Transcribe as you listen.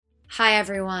Hi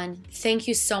everyone, thank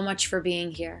you so much for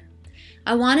being here.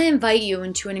 I want to invite you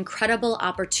into an incredible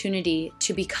opportunity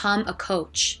to become a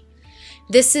coach.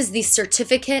 This is the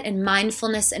Certificate in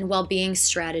Mindfulness and Wellbeing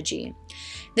Strategy.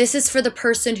 This is for the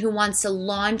person who wants to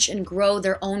launch and grow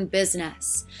their own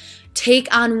business,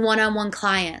 take on one-on-one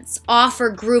clients, offer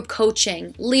group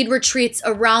coaching, lead retreats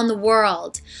around the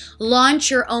world, launch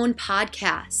your own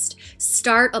podcast,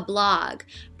 start a blog,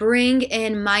 bring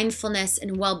in mindfulness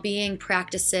and well-being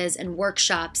practices and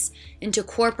workshops into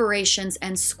corporations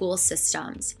and school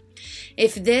systems.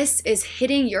 If this is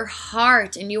hitting your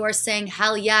heart and you are saying,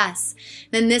 hell yes,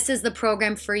 then this is the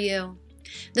program for you.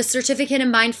 The Certificate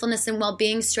in Mindfulness and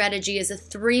Wellbeing Strategy is a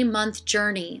 3-month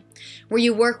journey where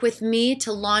you work with me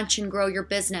to launch and grow your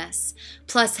business,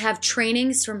 plus have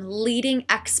trainings from leading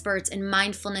experts in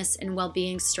mindfulness and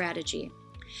wellbeing strategy.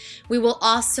 We will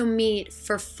also meet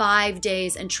for 5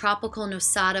 days in tropical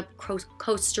Nosada,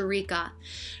 Costa Rica,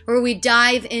 where we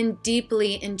dive in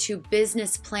deeply into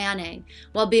business planning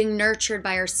while being nurtured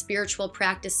by our spiritual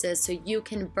practices so you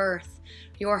can birth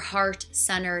your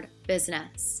heart-centered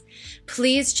business.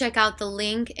 Please check out the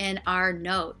link in our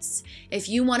notes. If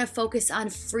you want to focus on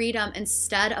freedom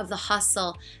instead of the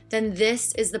hustle, then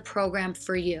this is the program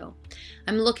for you.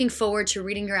 I'm looking forward to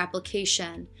reading your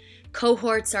application.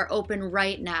 Cohorts are open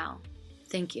right now.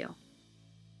 Thank you.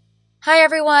 Hi,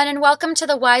 everyone, and welcome to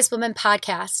the Wise Woman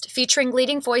Podcast, featuring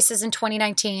leading voices in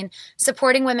 2019,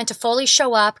 supporting women to fully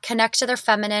show up, connect to their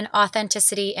feminine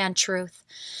authenticity and truth.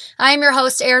 I am your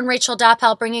host, Erin Rachel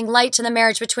Doppel, bringing light to the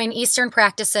marriage between Eastern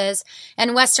practices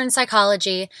and Western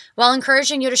psychology, while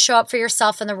encouraging you to show up for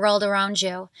yourself and the world around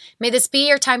you. May this be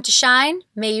your time to shine.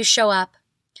 May you show up.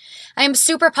 I am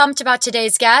super pumped about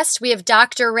today's guest. We have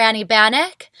Dr. Rani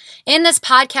Banik. In this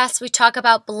podcast, we talk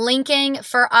about blinking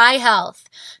for eye health,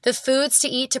 the foods to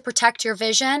eat to protect your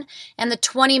vision, and the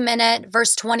 20-minute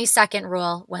versus 20-second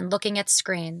rule when looking at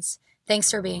screens.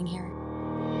 Thanks for being here.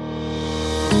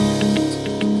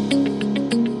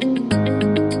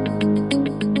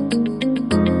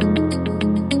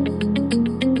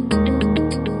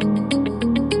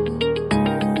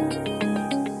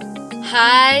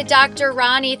 Hi, Dr.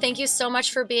 Rani. Thank you so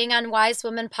much for being on Wise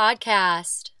Woman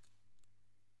Podcast.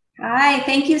 Hi,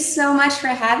 thank you so much for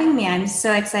having me. I'm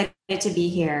so excited to be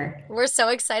here. We're so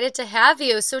excited to have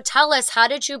you. So tell us, how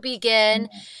did you begin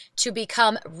to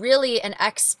become really an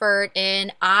expert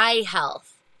in eye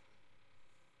health?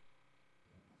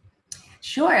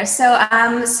 Sure. So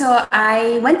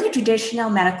I went the traditional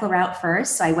medical route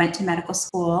first. So I went to medical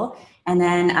school, and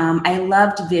then I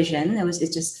loved vision.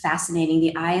 It's just fascinating.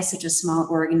 The eye is such a small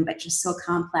organ, but just so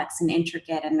complex and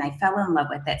intricate, and I fell in love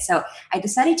with it. So I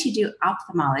decided to do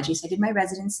ophthalmology. So I did my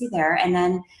residency there, and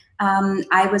then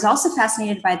I was also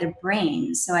fascinated by the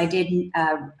brain. So I did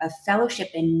a fellowship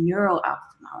in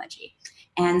neuro-ophthalmology.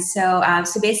 And so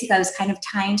basically I was kind of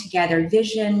tying together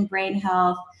vision, brain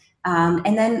health,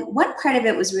 and then one part of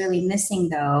it was really missing,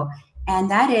 though,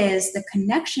 and that is the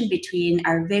connection between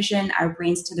our vision, our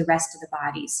brains to the rest of the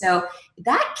body. So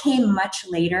that came much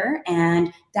later,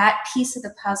 and that piece of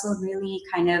the puzzle really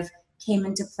kind of came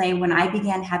into play when I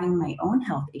began having my own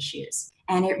health issues.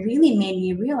 And it really made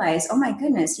me realize, oh my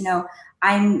goodness,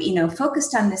 I'm,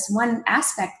 focused on this one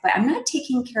aspect, but I'm not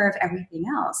taking care of everything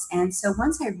else. And so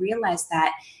once I realized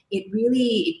that,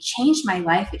 it changed my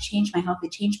life, it changed my health,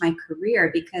 it changed my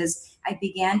career, because I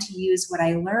began to use what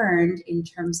I learned in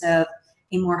terms of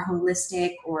a more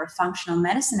holistic or functional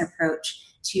medicine approach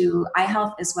to eye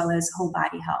health as well as whole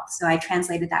body health. So I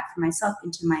translated that for myself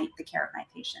into the care of my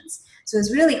patients. So it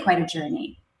was really quite a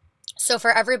journey. So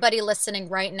for everybody listening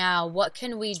right now, what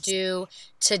can we do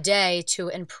today to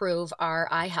improve our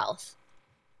eye health?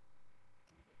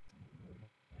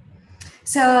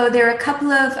 So there are a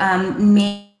couple of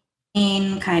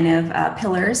main kind of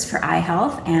pillars for eye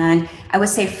health. And I would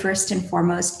say first and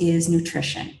foremost is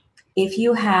nutrition. If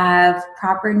you have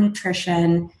proper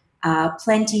nutrition,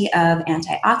 plenty of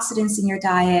antioxidants in your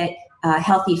diet,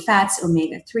 healthy fats,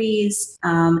 omega-3s,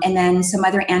 and then some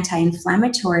other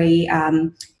anti-inflammatory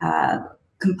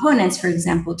components, for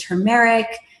example, turmeric,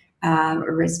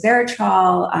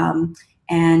 resveratrol,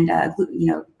 and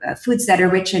foods that are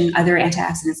rich in other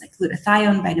antioxidants like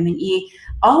glutathione, vitamin E.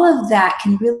 All of that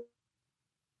can really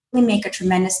make a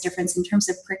tremendous difference in terms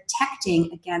of protecting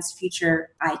against future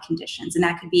eye conditions. And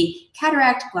that could be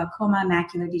cataract, glaucoma,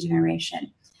 macular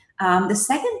degeneration. The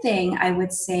second thing I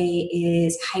would say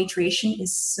is hydration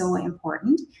is so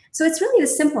important. So it's really the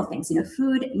simple things,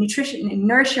 food, nutrition,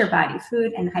 nourish your body,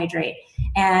 food and hydrate.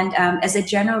 And as a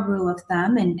general rule of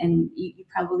thumb, and you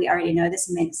probably already know this,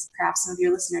 and perhaps some of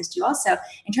your listeners do also,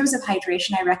 in terms of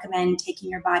hydration, I recommend taking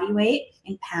your body weight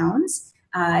in pounds,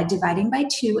 dividing by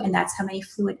 2, and that's how many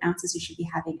fluid ounces you should be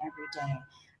having every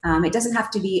day. It doesn't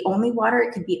have to be only water.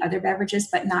 It could be other beverages,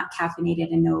 but not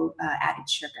caffeinated and no added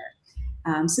sugar.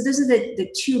 So those are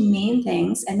the two main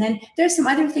things. And then there's some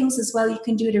other things as well you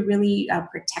can do to really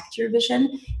protect your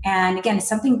vision. And again, it's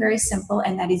something very simple,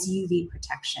 and that is UV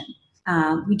protection.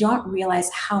 We don't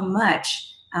realize how much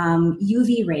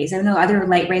UV rays, I know other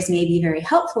light rays may be very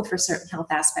helpful for certain health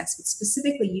aspects, but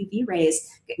specifically UV rays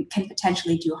can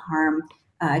potentially do harm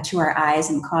to our eyes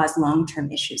and cause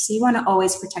long-term issues. So you want to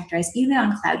always protect your eyes, even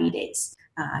on cloudy days.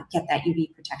 Get that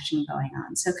UV protection going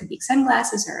on. So it could be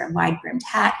sunglasses or a wide-brimmed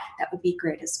hat. That would be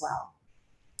great as well.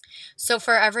 So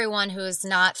for everyone who is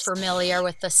not familiar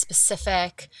with the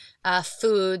specific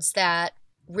foods that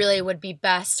really would be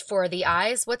best for the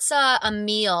eyes, what's a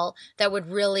meal that would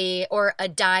really, or a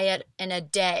diet in a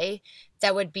day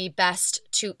that would be best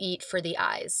to eat for the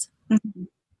eyes? Mm-hmm.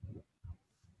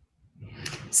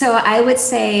 So I would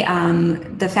say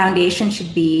the foundation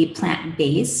should be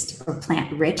plant-based or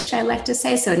plant-rich, I like to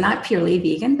say. So not purely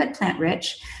vegan, but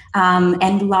plant-rich,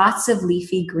 and lots of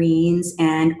leafy greens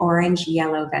and orange,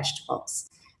 yellow vegetables.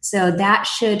 So that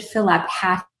should fill up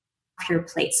half your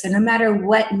plate. So no matter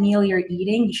what meal you're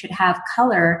eating, you should have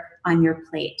color on your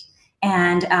plate.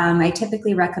 And I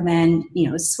typically recommend,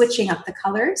 switching up the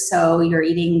colors. So you're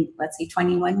eating, let's say,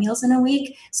 21 meals in a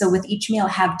week. So with each meal,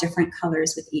 have different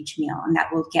colors with each meal, and that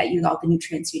will get you all the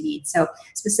nutrients you need. So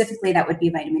specifically, that would be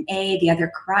vitamin A, the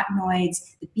other carotenoids,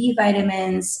 the B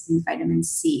vitamins, and vitamin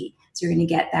C. So you're going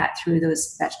to get that through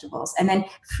those vegetables. And then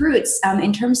fruits,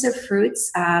 in terms of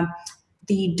fruits,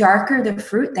 the darker the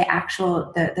fruit,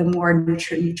 the more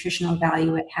nutritional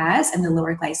value it has, and the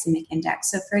lower glycemic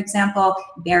index. So for example,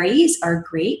 berries are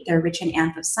great. They're rich in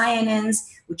anthocyanins,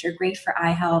 which are great for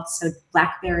eye health. So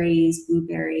blackberries,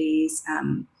 blueberries,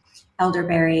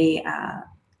 elderberry, I'm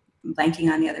blanking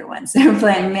on the other ones. There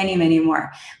are many, many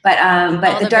more. But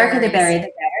the darker the berry, the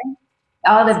better.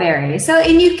 All the berries. So,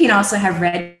 and you can also have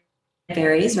red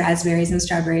berries, raspberries and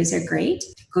strawberries are great.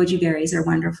 Goji berries are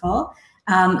wonderful.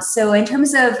 So in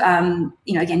terms of,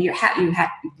 again,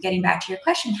 getting back to your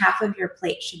question, half of your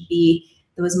plate should be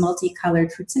those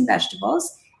multicolored fruits and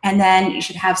vegetables. And then you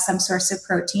should have some source of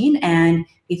protein. And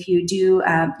if you do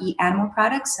eat animal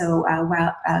products, so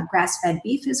grass-fed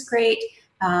beef is great.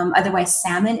 Otherwise,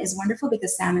 salmon is wonderful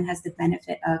because salmon has the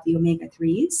benefit of the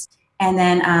omega-3s. And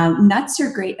then nuts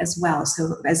are great as well.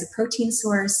 So as a protein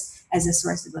source, as a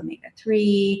source of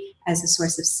omega-3, as a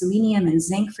source of selenium and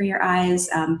zinc for your eyes.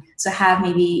 So have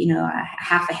maybe,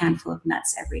 half a handful of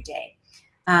nuts every day.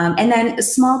 And then a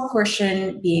small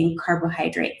portion being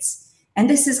carbohydrates. And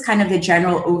this is kind of the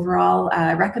general overall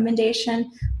recommendation,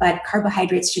 but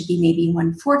carbohydrates should be maybe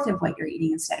 1/4 of what you're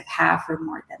eating instead of half or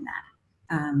more than that.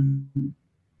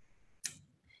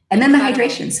 And then the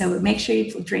hydration. So make sure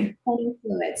you drink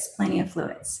plenty of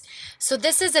fluids. So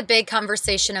this is a big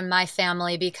conversation in my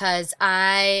family because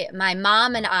my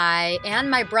mom and I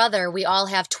and my brother, we all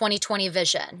have 20/20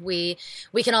 vision. We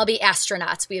can all be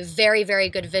astronauts. We have very, very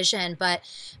good vision. But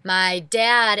my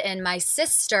dad and my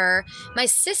sister,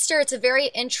 it's a very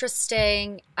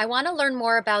interesting, I want to learn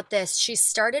more about this. She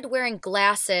started wearing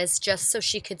glasses just so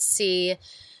she could see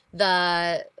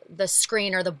the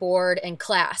screen or the board in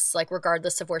class, like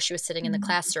regardless of where she was sitting in the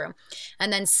classroom.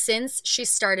 And then since she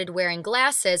started wearing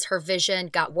glasses, her vision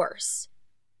got worse.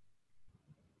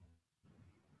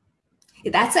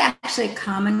 That's actually a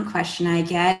common question I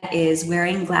get, is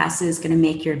wearing glasses going to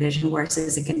make your vision worse?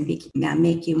 Is it going to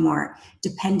make you more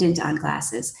dependent on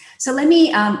glasses? So let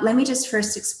me just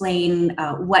first explain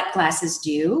what glasses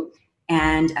do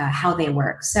and how they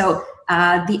work. So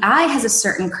the eye has a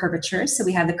certain curvature. So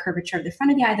we have the curvature of the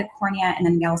front of the eye, the cornea, and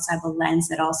then we also have a lens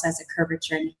that also has a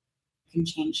curvature and can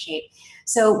change shape.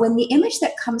 So when the image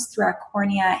that comes through our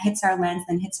cornea hits our lens,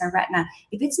 then hits our retina,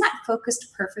 if it's not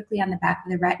focused perfectly on the back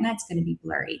of the retina, it's going to be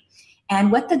blurry.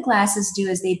 And what the glasses do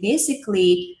is they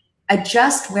basically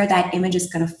adjust where that image is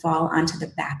going to fall onto the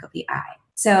back of the eye.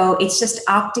 So it's just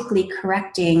optically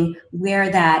correcting where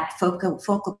that focal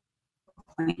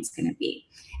point is going to be.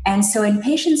 And so in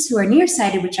patients who are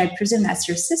nearsighted, which I presume that's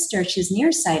your sister, she's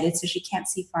nearsighted, so she can't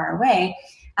see far away,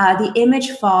 the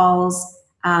image falls,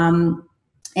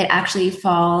 it actually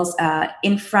falls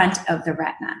in front of the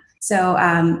retina. So,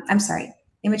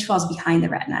 image falls behind the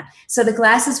retina. So the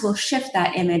glasses will shift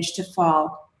that image to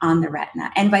fall on the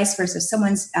retina, and vice versa. If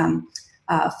someone's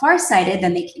farsighted,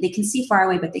 then they can see far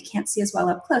away, but they can't see as well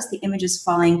up close. The image is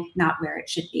falling not where it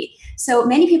should be. So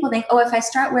many people think, if I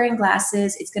start wearing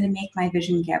glasses, it's going to make my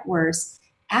vision get worse.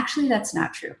 Actually, that's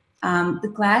not true.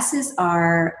 The glasses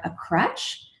are a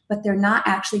crutch, but they're not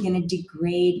actually going to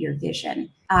degrade your vision.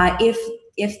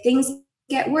 If things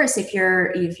get worse, if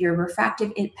your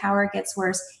refractive power gets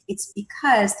worse, it's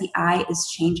because the eye is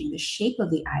changing. The shape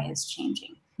of the eye is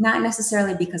changing, not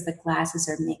necessarily because the glasses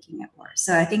are making it worse.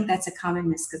 So I think that's a common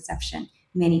misconception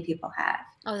many people have.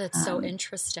 Oh, that's so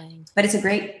interesting. But it's a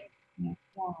great, yeah.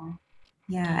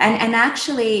 Yeah, and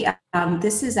actually,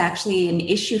 this is actually an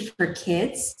issue for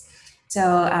kids.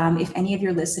 So if any of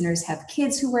your listeners have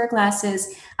kids who wear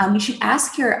glasses, you should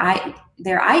ask their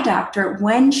eye doctor,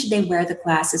 when should they wear the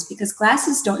glasses, because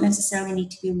glasses don't necessarily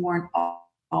need to be worn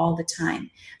all the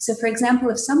time. So for example,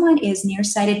 if someone is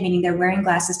nearsighted, meaning they're wearing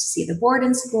glasses to see the board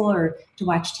in school or to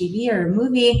watch TV or a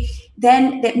movie,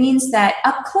 then that means that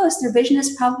up close, their vision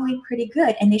is probably pretty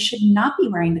good, and they should not be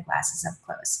wearing the glasses up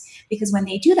close, because when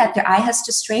they do that, their eye has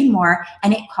to strain more,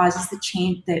 and it causes the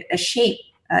shape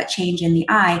change in the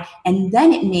eye, and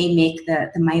then it may make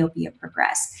the myopia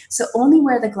progress. So only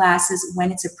wear the glasses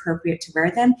when it's appropriate to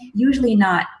wear them, usually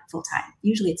not full time.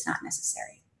 Usually it's not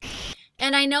necessary.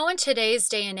 And I know in today's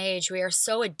day and age, we are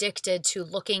so addicted to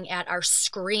looking at our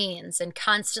screens and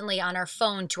constantly on our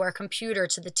phone, to our computer,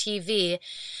 to the TV.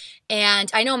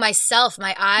 And I know myself,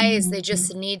 my eyes, they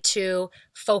just need to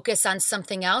focus on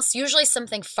something else, usually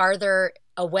something farther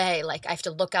away. Like I have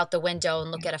to look out the window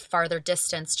and look at a farther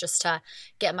distance just to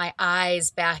get my eyes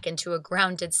back into a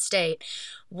grounded state.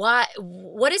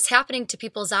 What is happening to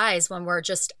people's eyes when we're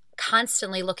just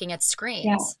constantly looking at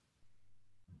screens?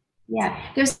 Yeah.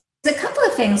 There's a couple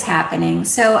of things happening.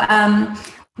 So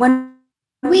when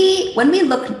we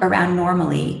look around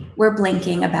normally, we're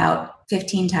blinking about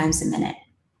 15 times a minute.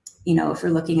 If we're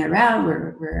looking around,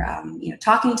 we're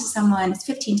talking to someone, it's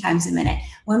 15 times a minute.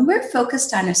 When we're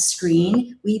focused on a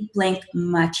screen, we blink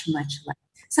much, much less.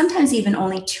 Sometimes even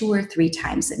only 2 or 3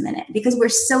 times a minute, because we're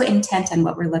so intent on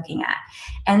what we're looking at.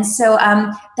 And so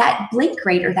that blink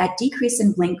rate, or that decrease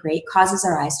in blink rate, causes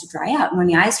our eyes to dry out. And when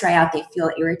the eyes dry out, they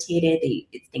feel irritated,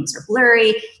 things are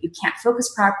blurry, you can't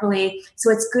focus properly.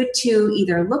 So it's good to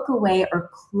either look away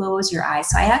or close your eyes.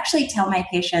 So I actually tell my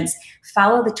patients,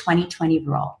 follow the 20-20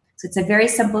 rule. So it's a very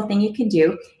simple thing you can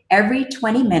do. Every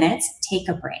 20 minutes, take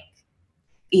a break.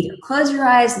 Either close your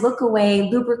eyes, look away,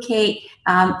 lubricate,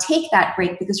 take that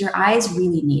break, because your eyes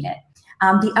really need it.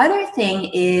 The other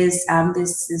thing is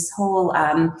this whole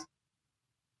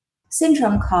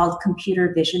syndrome called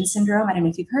computer vision syndrome. I don't know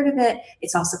if you've heard of it.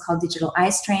 It's also called digital eye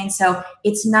strain. So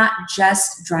it's not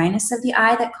just dryness of the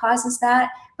eye that causes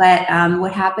that, but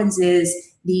what happens is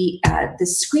the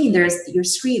screen,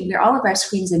 all of our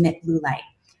screens emit blue light.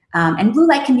 And blue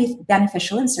light can be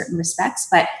beneficial in certain respects,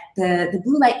 but the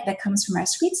blue light that comes from our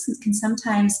screens can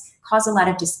sometimes cause a lot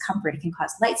of discomfort. It can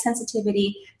cause light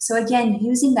sensitivity. So again,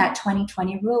 using that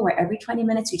 20-20 rule, where every 20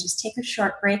 minutes you just take a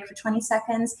short break for 20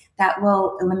 seconds, that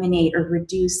will eliminate or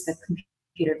reduce the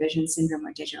computer vision syndrome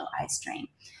or digital eye strain.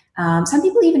 Some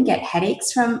people even get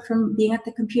headaches from being at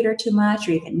the computer too much,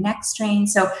 or you get neck strain.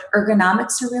 So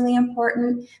ergonomics are really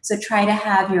important. So try to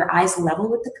have your eyes level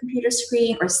with the computer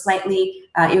screen, or slightly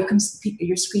your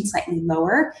screen slightly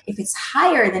lower. If it's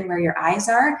higher than where your eyes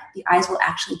are, the eyes will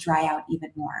actually dry out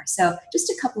even more. So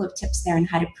just a couple of tips there on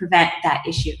how to prevent that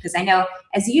issue, because I know,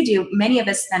 as you do, many of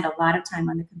us spend a lot of time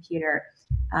on the computer.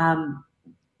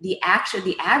 The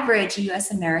average U.S.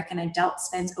 American adult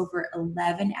spends over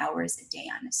 11 hours a day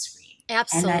on a screen.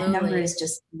 Absolutely. And that number is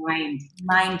just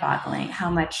mind-boggling,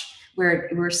 how much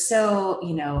we're so,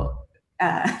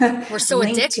 we're so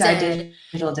addicted to our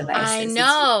digital devices. I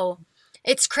know.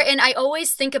 It's and I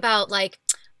always think about, like,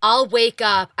 I'll wake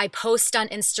up, I post on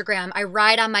Instagram, I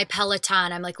ride on my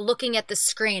Peloton, I'm like looking at the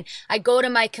screen, I go to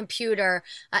my computer,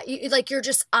 you're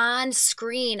just on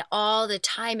screen all the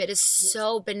time. It is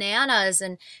so bananas,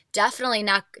 and definitely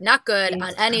not good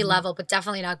on any level, but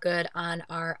definitely not good on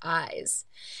our eyes.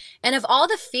 And of all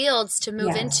the fields to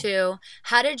move into,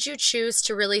 how did you choose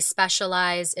to really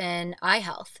specialize in eye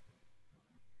health?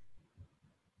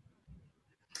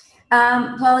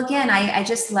 Well, again, I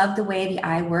just love the way the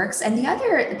eye works. And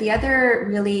the other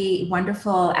really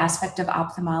wonderful aspect of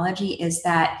ophthalmology is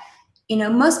that,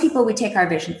 most people, we take our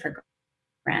vision for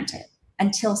granted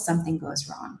until something goes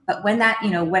wrong. But when that,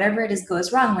 whatever it is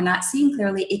goes wrong, we're not seeing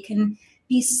clearly, it can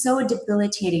be so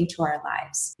debilitating to our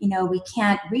lives. We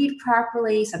can't read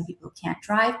properly. Some people can't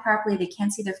drive properly. They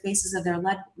can't see their faces of their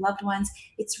loved ones.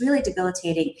 It's really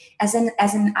debilitating. As an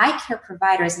eye care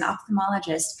provider, as an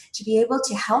ophthalmologist, to be able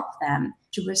to help them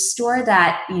to restore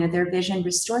that, their vision,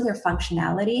 restore their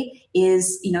functionality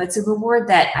is, it's a reward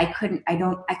that I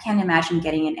can't imagine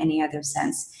getting in any other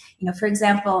sense. For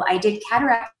example, I did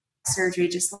cataract surgery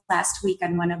just last week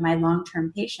on one of my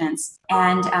long-term patients,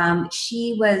 and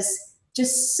she was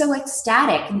just so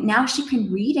ecstatic. Now she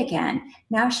can read again.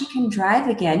 Now she can drive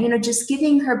again. Just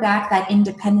giving her back that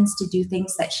independence to do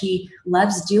things that she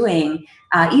loves doing,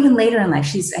 even later in life.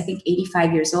 She's, I think,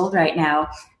 85 years old right now.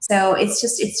 So it's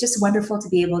just wonderful to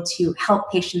be able to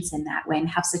help patients in that way and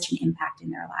have such an impact in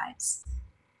their lives.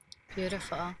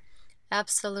 Beautiful.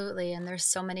 Absolutely. And there's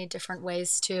so many different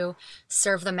ways to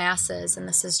serve the masses, and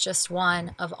this is just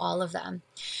one of all of them.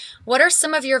 What are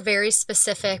some of your very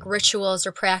specific rituals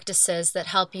or practices that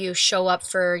help you show up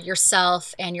for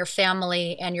yourself and your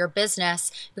family and your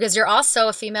business? Because you're also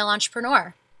a female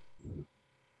entrepreneur.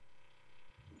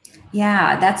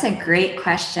 Yeah, that's a great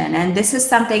question. And this is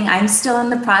something I'm still in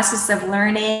the process of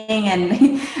learning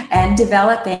and and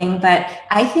developing. But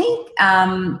I think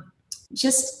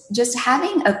just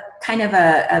having a kind of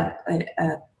a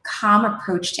calm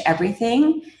approach to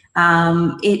everything,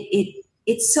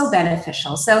 it's so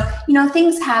beneficial. So,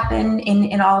 things happen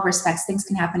in all respects. Things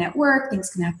can happen at work, things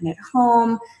can happen at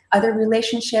home, other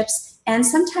relationships. And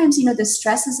sometimes, the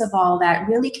stresses of all that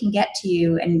really can get to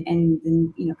you and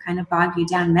kind of bog you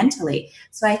down mentally.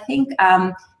 So I think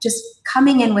just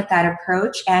coming in with that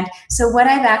approach. And so what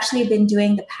I've actually been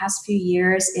doing the past few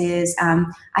years is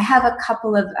I have a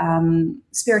couple of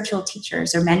spiritual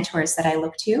teachers or mentors that I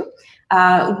look to.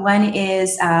 One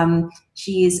is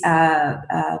she's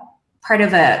part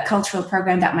of a cultural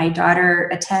program that my daughter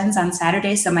attends on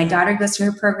Saturday. So my daughter goes to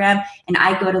her program and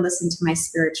I go to listen to my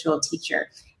spiritual teacher.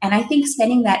 And I think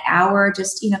spending that hour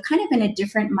just, kind of in a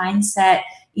different mindset,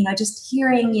 just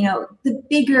hearing, the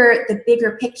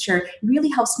bigger picture really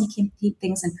helps me keep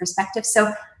things in perspective.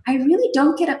 So I really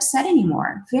don't get upset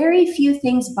anymore. Very few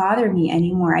things bother me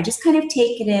anymore. I just kind of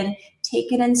take it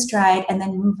in stride and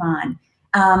then move on.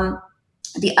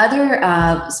 The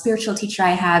other spiritual teacher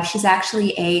I have, she's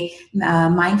actually a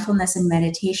mindfulness and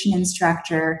meditation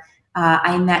instructor.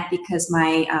 I met because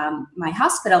my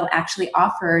hospital actually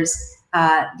offers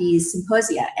these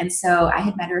symposia. And so I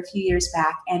had met her a few years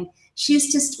back, and she's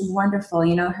just wonderful,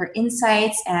 her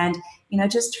insights and,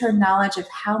 just her knowledge of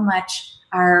how much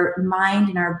our mind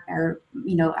and our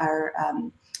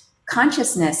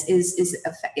consciousness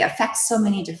affects so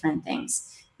many different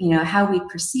things, how we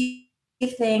perceive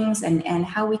things and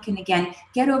how we can, again,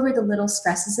 get over the little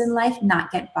stresses in life,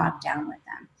 not get bogged down with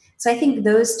them. So I think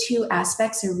those two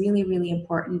aspects are really, really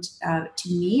important to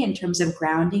me in terms of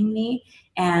grounding me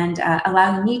and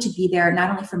allowing me to be there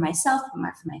not only for myself,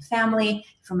 but for my family,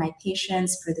 for my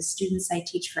patients, for the students I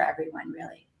teach, for everyone,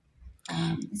 really.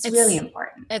 It's really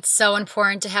important. It's so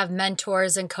important to have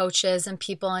mentors and coaches and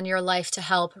people in your life to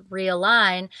help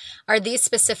realign. Are these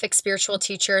specific spiritual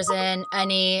teachers in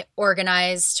any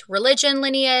organized religion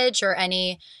lineage or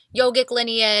any yogic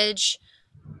lineage?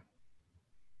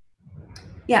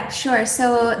 Yeah, sure.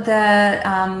 So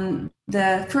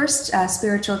the first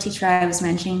spiritual teacher I was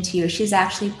mentioning to you, she's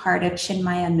actually part of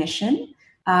Chinmaya Mission,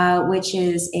 which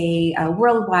is a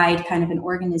worldwide kind of an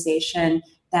organization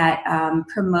that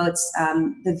promotes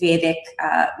the Vedic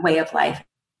way of life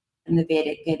and the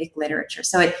Vedic literature.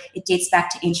 So it dates back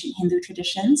to ancient Hindu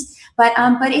traditions, but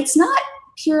it's not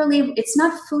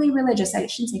fully religious. I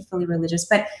shouldn't say fully religious,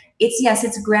 but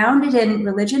it's grounded in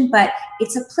religion, but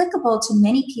it's applicable to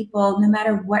many people, no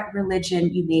matter what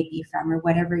religion you may be from or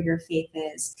whatever your faith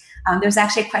is. There's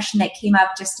actually a question that came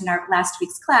up just in our last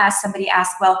week's class. Somebody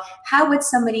asked, well, how would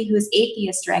somebody who is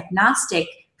atheist or agnostic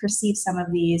perceive some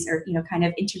of these or, kind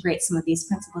of integrate some of these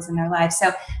principles in their lives?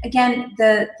 So again,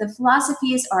 the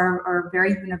philosophies are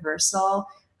very universal,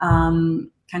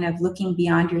 kind of looking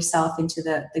beyond yourself into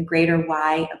the greater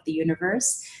why of the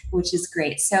universe, which is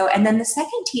great. So, and then the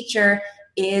second teacher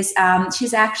is,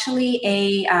 she's actually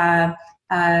a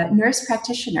nurse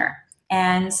practitioner.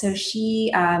 And so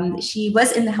she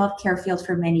was in the healthcare field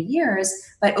for many years,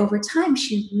 but over time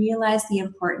she realized the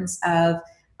importance of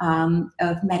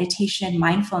meditation,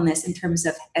 mindfulness in terms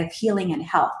of healing and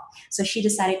health. So she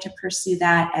decided to pursue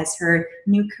that as her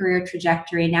new career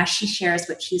trajectory. Now she shares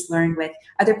what she's learned with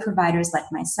other providers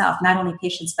like myself, not only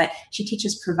patients, but she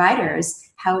teaches providers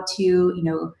how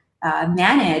to,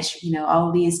 manage,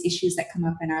 all these issues that come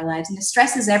up in our lives. And the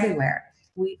stress is everywhere.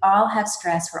 We all have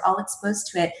stress. We're all exposed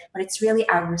to it, but it's really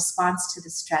our response to the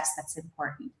stress that's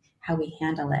important, how we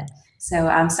handle it. So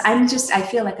I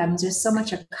feel like I'm just so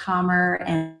much a calmer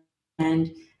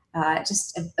and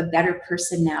just a better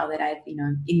person now that I've,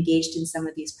 engaged in some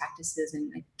of these practices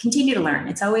and I continue to learn.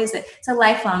 It's always it's a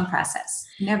lifelong process.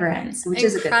 It never ends, which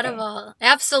is a good thing. Incredible.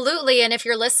 Absolutely. And if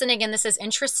you're listening and this is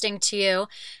interesting to you,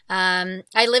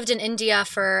 I lived in India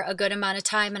for a good amount of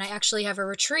time, and I actually have a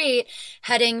retreat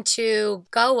heading to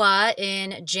Goa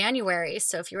in January.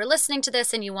 So if you were listening to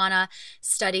this and you want to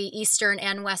study Eastern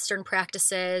and Western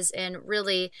practices and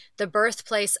really the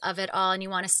birthplace of it all, and you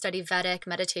want to study Vedic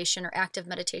meditation or active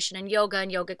meditation and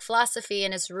yogic philosophy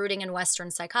and its rooting in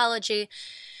Western psychology,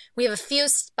 we have a few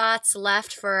spots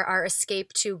left for our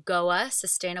Escape to Goa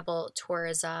Sustainable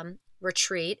Tourism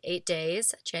Retreat, 8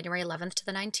 days, January 11th to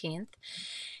the 19th.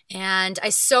 And I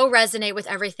so resonate with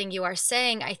everything you are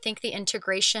saying. I think the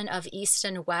integration of East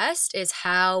and West is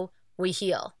how we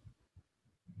heal.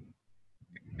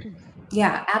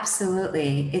 Yeah,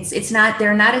 absolutely.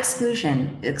 They're not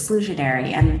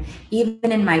exclusionary. And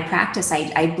even in my practice,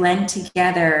 I blend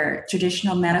together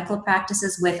traditional medical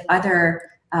practices with other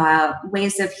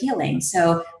ways of healing.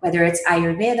 So whether it's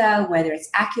Ayurveda, whether it's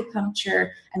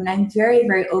acupuncture, I'm very,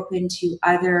 very open to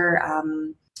other,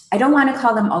 I don't want to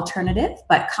call them alternative,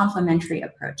 but complementary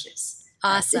approaches.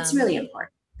 Awesome. It's really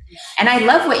important. And I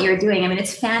love what you're doing.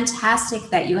 It's fantastic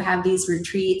that you have these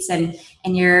retreats and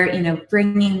you're,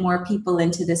 bringing more people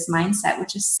into this mindset,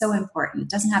 which is so important. It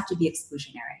doesn't have to be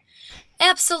exclusionary.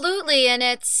 Absolutely. And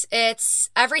it's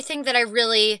everything that I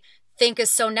really think is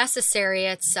so necessary.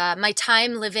 It's my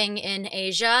time living in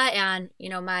Asia and,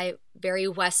 my very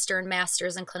Western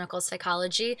master's in clinical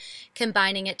psychology,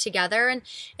 combining it together. And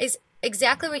is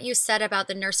exactly what you said about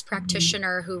the nurse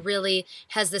practitioner who really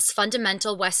has this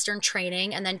fundamental Western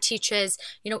training and then teaches,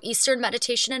 Eastern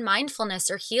meditation and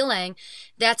mindfulness or healing.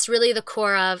 That's really the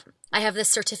core of, I have this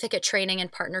certificate training in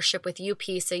partnership with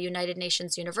UPeace, a United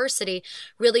Nations university,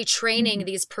 really training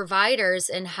these providers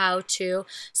in how to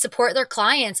support their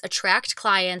clients, attract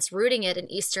clients, rooting it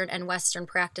in Eastern and Western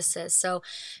practices. So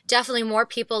definitely more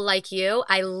people like you.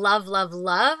 I love, love,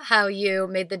 love how you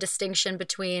made the distinction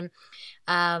between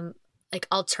like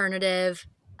alternative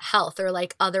health or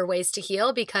like other ways to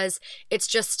heal, because it's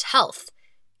just health.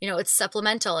 It's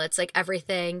supplemental. It's like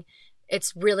everything.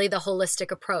 It's really the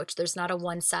holistic approach. There's not a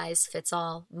one size fits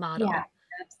all model. Yeah,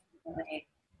 absolutely.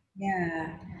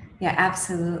 Yeah,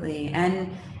 absolutely. And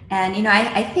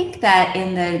I think that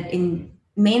in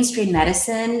mainstream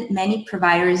medicine, many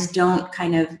providers don't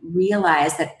kind of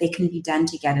realize that they can be done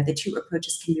together. The two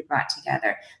approaches can be brought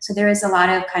together. So there is a lot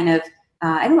of kind of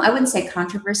I wouldn't say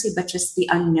controversy, but just the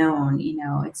unknown.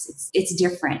 It's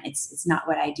different. It's not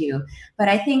what I do. But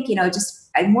I think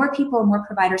just more people, more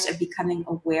providers are becoming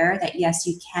aware that yes,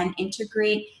 you can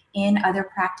integrate in other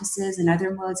practices and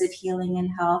other modes of healing and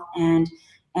health, and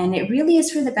it really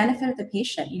is for the benefit of the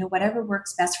patient. Whatever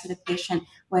works best for the patient,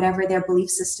 whatever their belief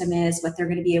system is, what they're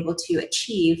going to be able to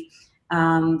achieve,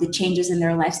 the changes in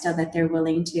their lifestyle that they're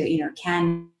willing to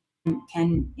can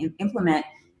implement.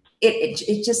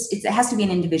 It has to be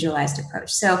an individualized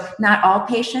approach. So not all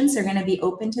patients are going to be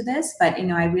open to this, but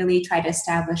I really try to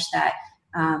establish that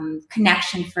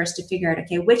connection first to figure out,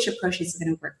 okay, which approach is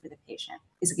going to work for the patient?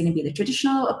 Is it going to be the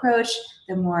traditional approach,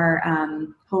 the more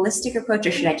holistic approach,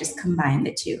 or should I just combine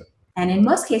the two? And in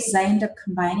most cases, I end up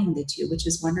combining the two, which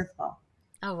is wonderful.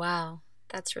 Oh, wow.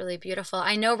 That's really beautiful.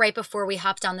 I know right before we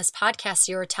hopped on this podcast,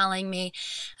 you were telling me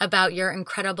about your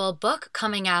incredible book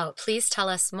coming out. Please tell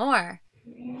us more.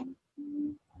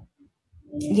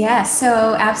 Yeah,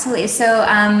 so absolutely. So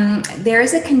there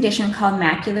is a condition called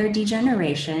macular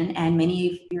degeneration, and many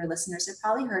of your listeners have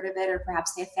probably heard of it, or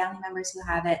perhaps they have family members who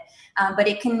have it. But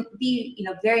it can be,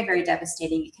 very, very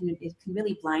devastating. It can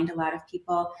really blind a lot of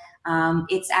people.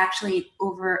 It's actually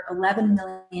over 11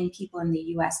 million people in the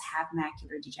U.S. have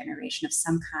macular degeneration of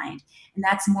some kind, and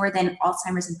that's more than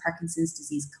Alzheimer's and Parkinson's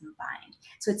disease combined.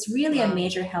 So it's really a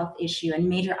major health issue and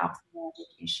major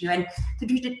ophthalmologic issue. And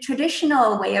the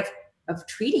traditional way of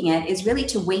treating it is really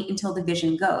to wait until the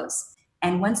vision goes.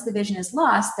 And once the vision is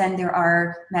lost, then there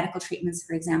are medical treatments,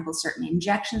 for example, certain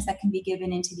injections that can be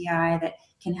given into the eye that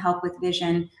can help with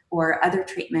vision, or other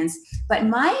treatments. But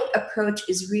my approach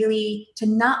is really to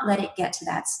not let it get to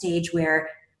that stage where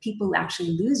people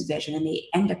actually lose vision and they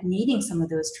end up needing some of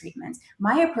those treatments.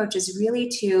 My approach is really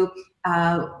to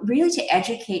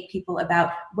educate people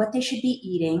about what they should be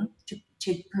eating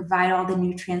to provide all the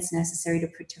nutrients necessary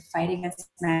to fight against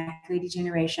macular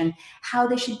degeneration, how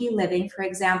they should be living, for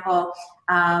example,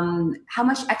 how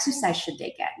much exercise should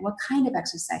they get, what kind of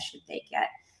exercise should they get,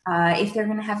 if they're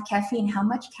going to have caffeine, how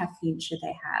much caffeine should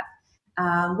they have,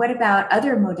 What about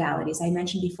other modalities? I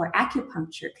mentioned before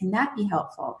acupuncture. Can that be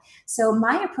helpful? So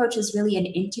my approach is really an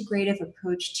integrative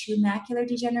approach to macular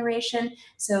degeneration.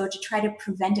 So to try to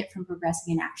prevent it from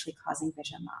progressing and actually causing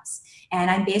vision loss.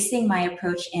 And I'm basing my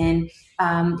approach in,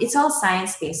 it's all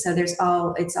science-based. So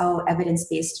it's all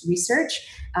evidence-based research.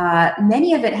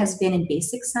 Many of it has been in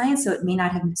basic science, so it may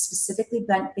not have specifically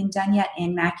been done yet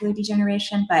in macular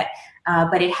degeneration, but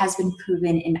it has been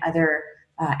proven in other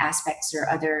aspects or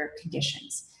other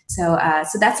conditions. So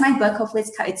that's my book. Hopefully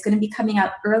it's going to be coming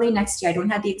out early next year. I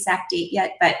don't have the exact date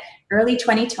yet, but early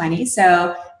 2020.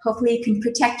 So hopefully you can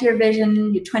protect your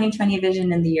vision, your 2020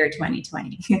 vision in the year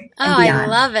 2020 and I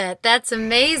love it. That's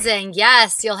amazing.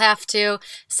 Yes, you'll have to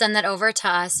send that over to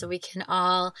us so we can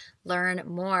all learn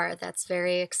more. That's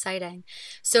very exciting.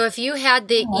 So if you had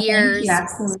the ears,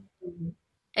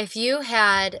 if you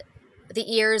had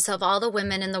the ears of all the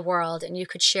women in the world and you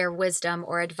could share wisdom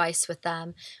or advice with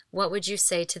them, what would you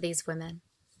say to these women?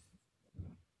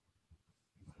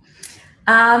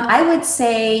 I would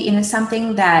say,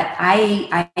 something that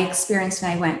I experienced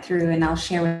and I went through, and I'll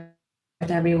share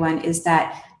with everyone, is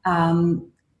that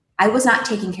I was not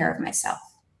taking care of myself.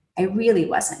 I really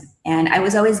wasn't. And I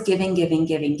was always giving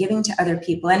to other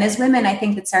people. And as women, I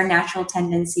think it's our natural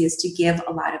tendency is to give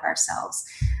a lot of ourselves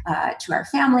to our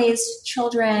families,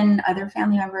 children, other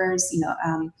family members,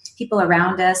 people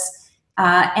around us.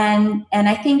 And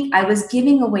I think I was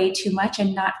giving away too much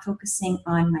and not focusing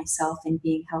on myself and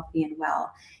being healthy and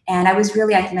well. And I was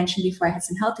really, I mentioned before, I had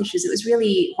some health issues. It was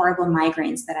really horrible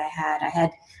migraines that I had. I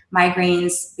had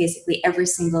migraines basically every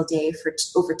single day for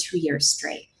over 2 years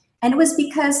straight. And it was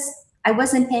because I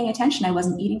wasn't paying attention. I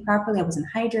wasn't eating properly. I wasn't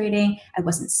hydrating. I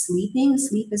wasn't sleeping.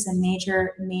 Sleep is a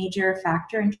major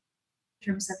factor in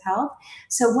terms of health.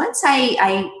 So once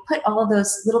I put all of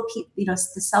those little, the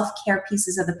self-care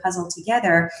pieces of the puzzle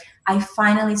together, I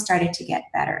finally started to get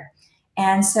better.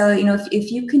 And so,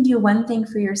 if you can do one thing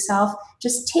for yourself,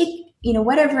 just take,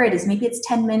 whatever it is, maybe it's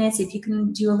 10 minutes, if you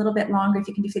can do a little bit longer, if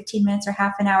you can do 15 minutes or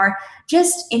half an hour,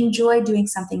 just enjoy doing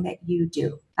something that you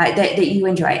do, that you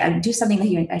enjoy. Do something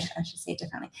that I should say it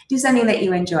differently. Do something that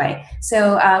you enjoy.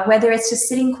 So whether it's just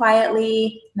sitting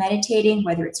quietly, meditating,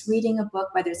 whether it's reading a book,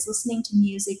 whether it's listening to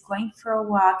music, going for a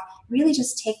walk, really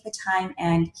just take the time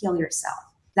and heal yourself.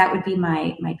 That would be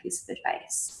my piece of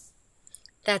advice.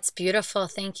 That's beautiful.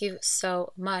 Thank you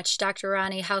so much. Dr.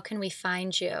 Rani, how can we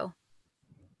find you?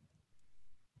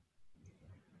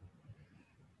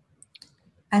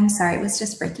 I'm sorry, it was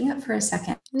just breaking up for a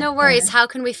second. No worries. How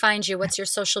can we find you? What's your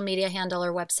social media handle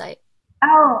or website?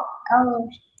 Oh,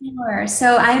 sure.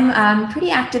 So I'm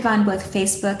pretty active on both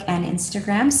Facebook and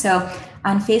Instagram. So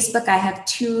on Facebook, I have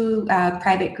two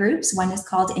private groups. One is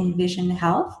called Envision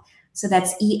Health. So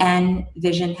that's EN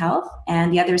Vision Health,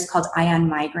 and the other is called Ion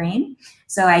Migraine.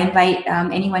 So I invite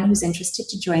anyone who's interested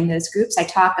to join those groups. I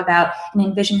talk about, in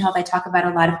Envision Health, I talk about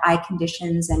a lot of eye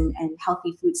conditions and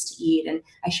healthy foods to eat, and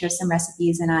I share some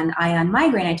recipes. And on Ion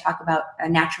Migraine, I talk about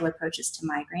natural approaches to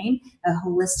migraine, a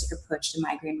holistic approach to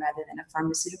migraine rather than a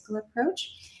pharmaceutical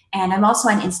approach. And I'm also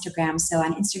on Instagram. So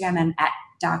on Instagram, I'm at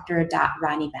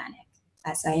dr.rani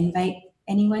Banik. So I invite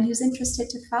anyone who's interested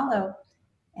to follow.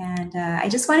 And I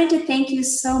just wanted to thank you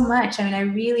so much. I mean, I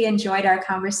really enjoyed our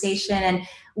conversation, and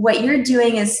what you're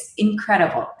doing is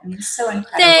incredible. I mean, so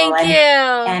incredible. Thank you.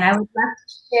 And I would love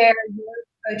to share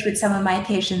your approach with some of my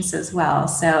patients as well.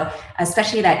 So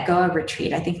especially that Goa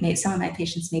retreat, I think some of my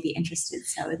patients may be interested.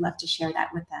 So I would love to share that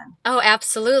with them. Oh,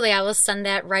 absolutely. I will send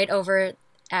that right over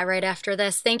right after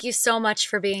this. Thank you so much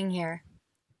for being here.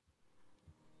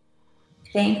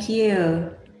 Thank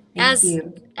you.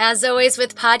 As always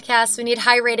with podcasts, we need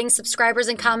high ratings, subscribers,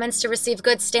 and comments to receive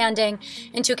good standing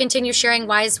and to continue sharing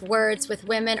wise words with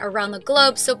women around the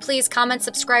globe. So please comment,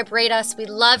 subscribe, rate us. We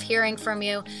love hearing from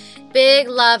you. Big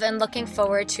love and looking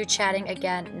forward to chatting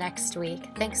again next week.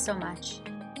 Thanks so much.